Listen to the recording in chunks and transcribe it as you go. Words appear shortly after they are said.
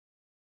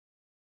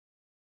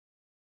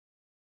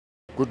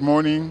Good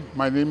morning.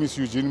 My name is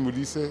Eugene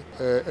Modise,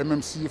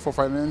 MMC for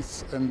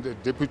Finance and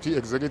Deputy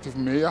Executive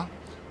Mayor.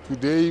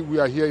 Today we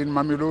are here in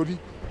Mamelodi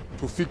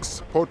to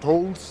fix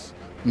potholes.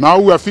 Now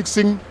we are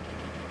fixing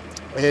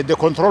the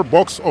control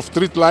box of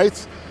street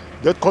lights.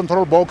 That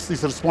control box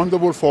is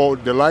responsible for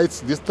the lights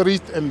this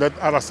street and that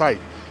other side.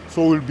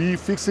 So we'll be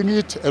fixing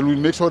it and we'll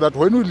make sure that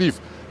when we leave,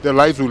 the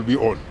lights will be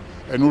on.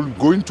 And we're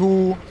going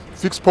to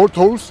fix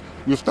potholes.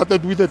 We've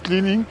started with the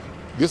cleaning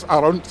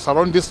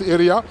surround this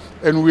area,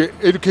 and we're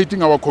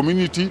educating our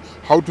community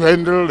how to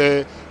handle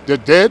the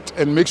dirt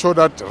and make sure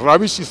that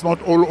rubbish is not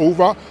all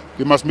over.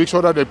 They must make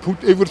sure that they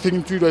put everything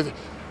into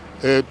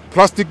the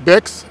plastic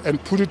bags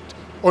and put it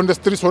on the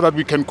street so that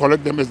we can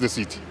collect them as the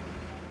city.